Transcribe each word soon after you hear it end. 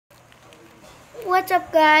What's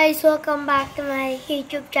up guys? Welcome back to my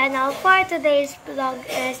YouTube channel. For today's vlog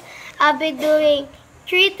is I'll be doing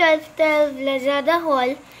 3/12/12 Lazada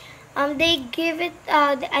haul. They give it,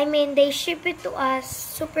 they ship it to us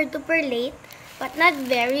super duper late, but not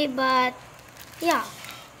very, but yeah,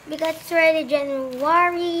 because it's already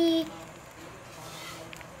January.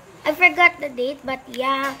 I forgot the date, but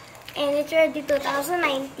yeah, and it's already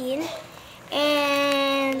 2019,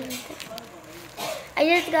 and I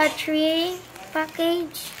just got 3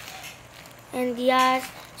 package, and yes,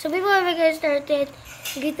 so before we get started,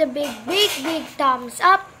 give a big thumbs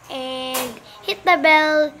up and hit the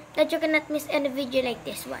bell that you cannot miss any video like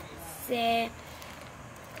this one. So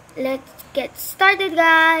let's get started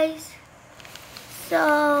guys. So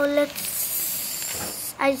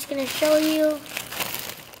I'm just gonna show you.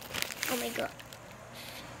 Oh my god,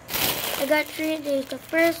 I got 3. There's the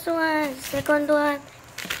first one, the second one,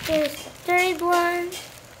 here's the third one,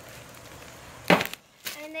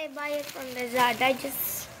 and I buy it from Lazada. I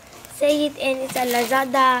just say it, and it's a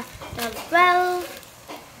Lazada 12.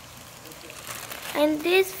 And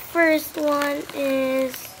this first one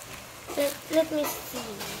is, let me see.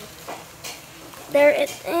 There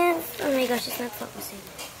it is. Oh my gosh, it's not focusing.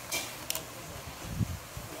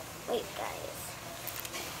 Wait guys.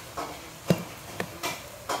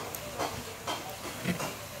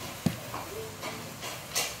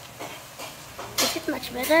 Is it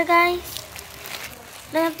much better guys?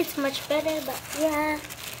 I don't know if it's much better, but yeah.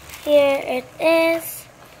 Here it is.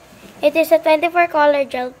 It is a 24 color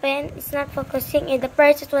gel pen. It's not focusing, and the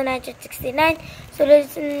price is $169. So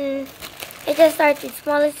it just starts with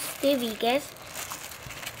smallest to biggest.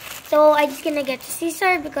 So I just gonna get the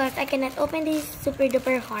scissor because I cannot open this super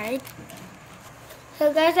duper hard.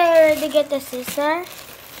 So guys, I already get the scissor,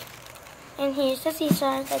 and here's the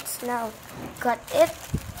scissor. Let's now cut it.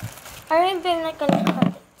 I'm not gonna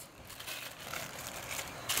cut it.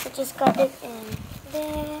 So just cut it in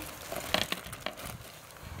there.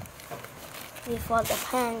 We fold the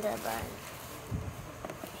panda bun.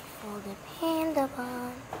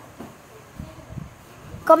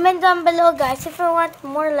 Comment down below guys if you want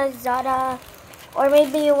more Lazada, or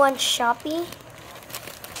maybe you want Shopee.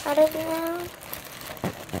 I don't know.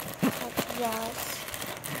 But yes.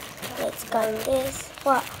 Let's cut this.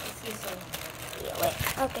 What? Yeah, wait.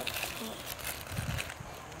 Okay.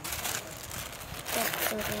 Let's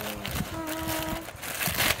do this.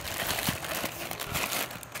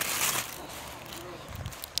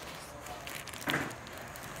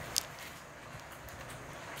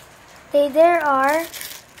 There are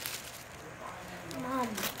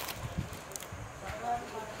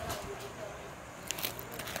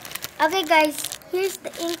okay guys, here's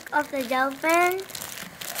the ink of the gel pen.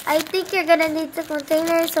 I think you're gonna need the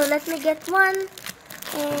container, so let me get one,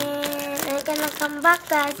 and I'm gonna come back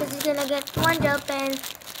guys. I'm just gonna get one gel pen,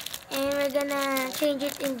 and we're gonna change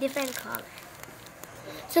it in different color.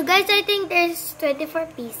 So guys, I think there's 24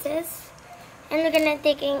 pieces, and we're gonna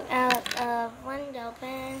taking out one gel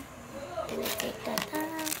pen. Take that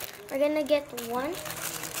out. We're gonna get one.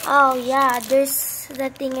 Oh yeah, there's the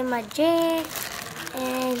thingamajig,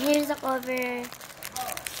 and here's the cover.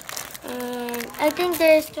 And I think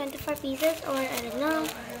there's 24 pieces, or I don't know.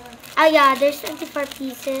 Oh yeah, there's 24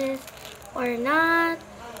 pieces or not.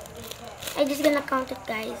 I'm just gonna count it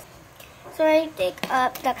guys. So I take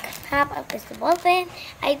up the cap of this ball pen.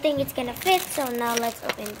 I think it's gonna fit. So now let's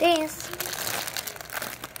open this.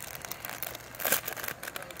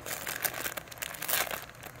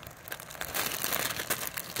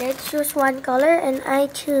 Let's choose one color, and I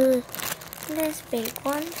choose this pink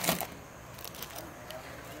one.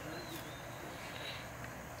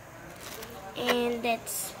 And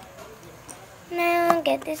let's now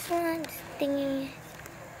get this one, this thingy,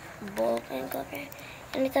 ball pen cover,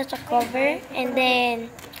 and it's also a cover. And then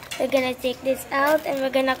we're gonna take this out, and we're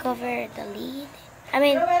gonna cover the lid.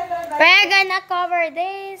 We're gonna cover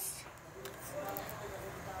this,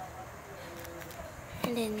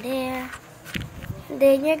 and then there.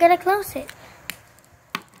 Then you're gonna close it.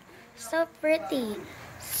 So pretty.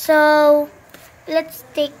 So let's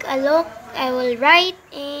take a look. I will write,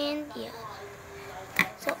 and yeah.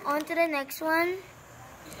 So on to the next one.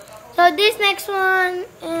 So this next one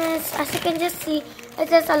is, as you can just see, it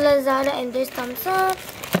says a Lazada, and there's thumbs up.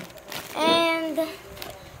 And I'm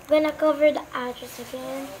gonna cover the address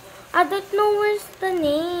again. I don't know where's the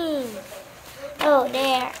name. Oh,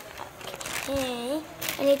 there. Okay.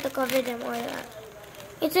 I need to cover them all up.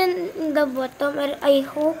 It's in the bottom. I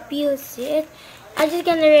hope you see it. I'm just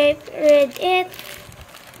gonna read it.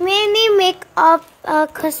 Mini makeup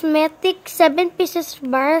cosmetic 7 pieces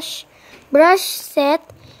brush set,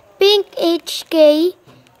 pink HK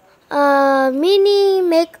mini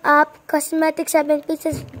makeup cosmetic 7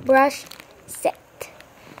 pieces brush set.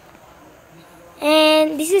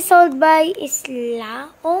 And this is sold by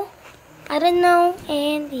Islao. I don't know.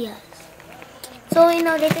 And yes. So you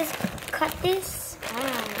know, let us cut this.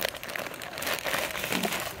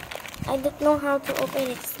 I don't know how to open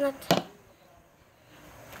it. It's not.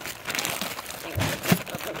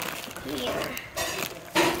 Here.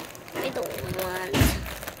 I don't want.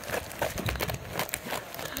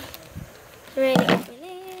 Ready to open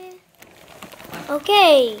it.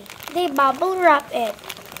 Okay, they bubble wrap it.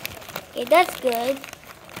 Okay, that's good.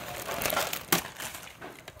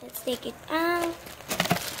 Let's take it out.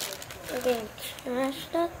 We're going to trash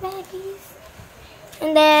that baggies.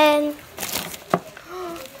 And then,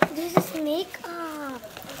 this is makeup.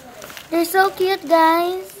 They're so cute,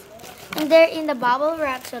 guys. And they're in the bubble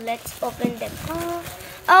wrap, so let's open them.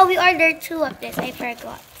 Oh, we ordered 2 of this. I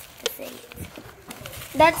forgot to say it.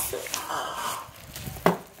 That's...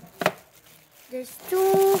 There's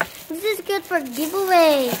 2. This is good for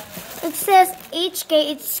giveaway. It says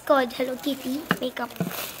HK. It's called Hello Kitty Makeup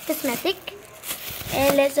Cosmetic.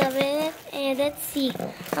 And let's open it. And let's see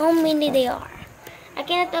how many they are. I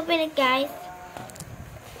cannot open it, guys.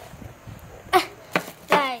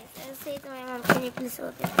 Guys, I'll say to my mom, can you please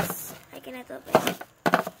open this? I cannot open it.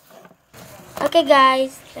 Okay,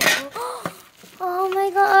 guys. Oh my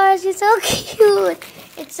gosh, it's so cute.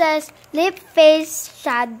 It says lip face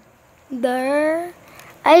shadow.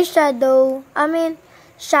 Eyeshadow.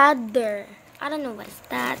 Shader. I don't know what's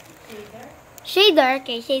that. Shader.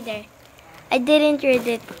 Okay, shader. I didn't read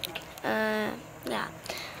it. Yeah.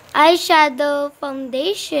 Eyeshadow,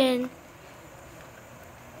 foundation,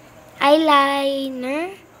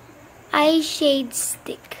 eyeliner, eyeshade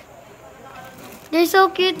stick. They're so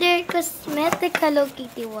cute. They're cosmetic Hello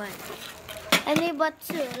Kitty one. And we bought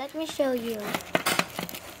 2. Let me show you.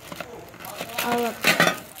 All of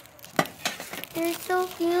them. They're so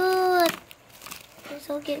cute. They're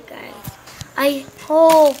so cute, guys. I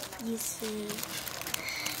hope you see.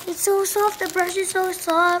 It's so soft. The brush is so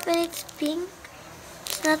soft and it's pink.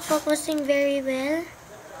 It's not focusing very well.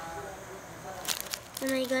 Oh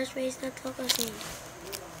my gosh, why is not focusing?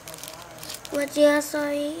 But yeah,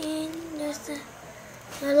 sorry. And there's the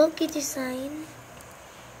Hello Kitty sign.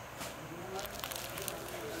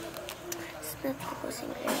 It's not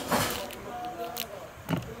focusing very well.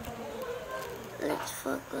 Let's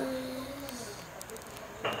focus.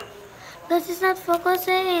 This is not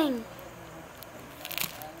focusing.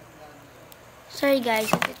 Sorry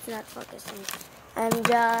guys if it's not focusing. I'm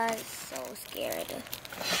just so scared.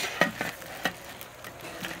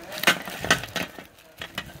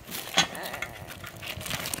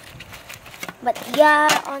 But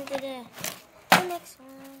yeah, on to the next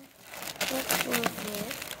one. Let's move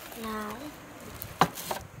it now.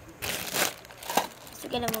 So we're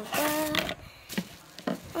gonna move that.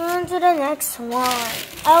 On to the next one.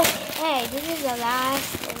 Okay, this is the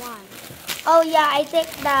last one. Oh yeah, I take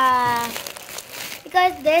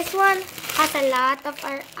because this one has a lot of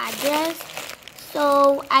our address,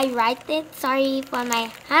 so I write it. Sorry for my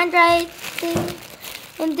handwriting.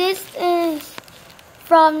 And this is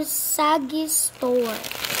from Sagi store.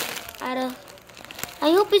 I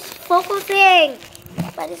hope it's focusing,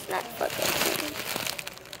 but it's not focusing.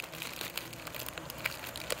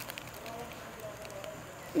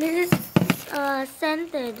 This is a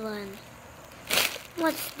scented one.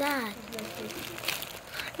 What's that?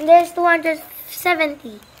 And there's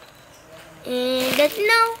 270. And that's you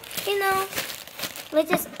know. Let's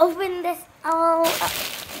just open this. Oh,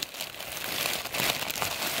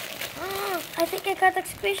 I think I got a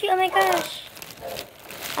squishy. Oh my gosh.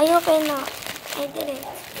 I hope I'm not. I didn't.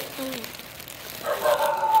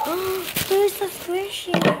 Oh, there's a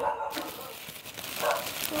squishy.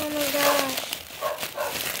 Oh my gosh.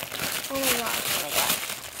 Oh my gosh. Oh my gosh.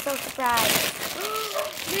 So surprised.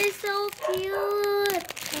 They're so cute.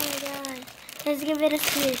 Oh my gosh. Let's give it a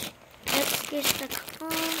squish. Let's squish the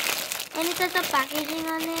cocoon. And it has a packaging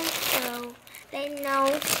on it, so they know.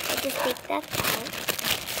 I just take that out.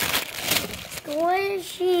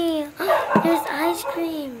 Squishy. There's ice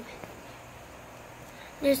cream.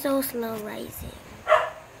 They're so slow rising.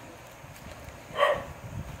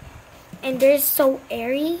 And they're so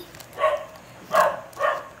airy.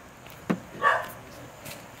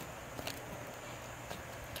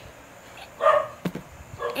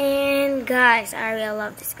 And guys, I really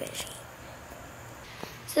love this squishy.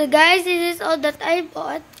 So guys, this is all that I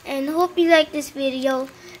bought, and hope you like this video.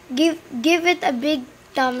 Give it a big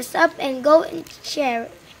thumbs up and go and share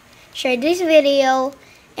this video,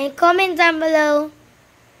 and comment down below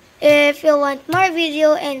if you want more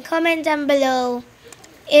video, and comment down below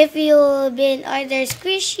if you've been order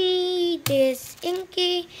squishy, this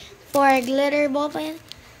inky for glitter ball pen,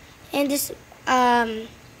 and this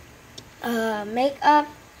makeup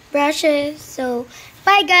brushes. So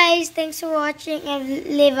bye guys, thanks for watching, and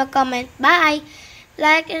leave a comment. Bye.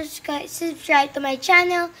 Like and subscribe to my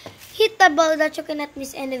channel. Hit the bell that you cannot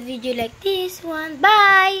miss any video like this one.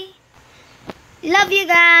 Bye. Love you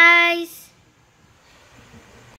guys.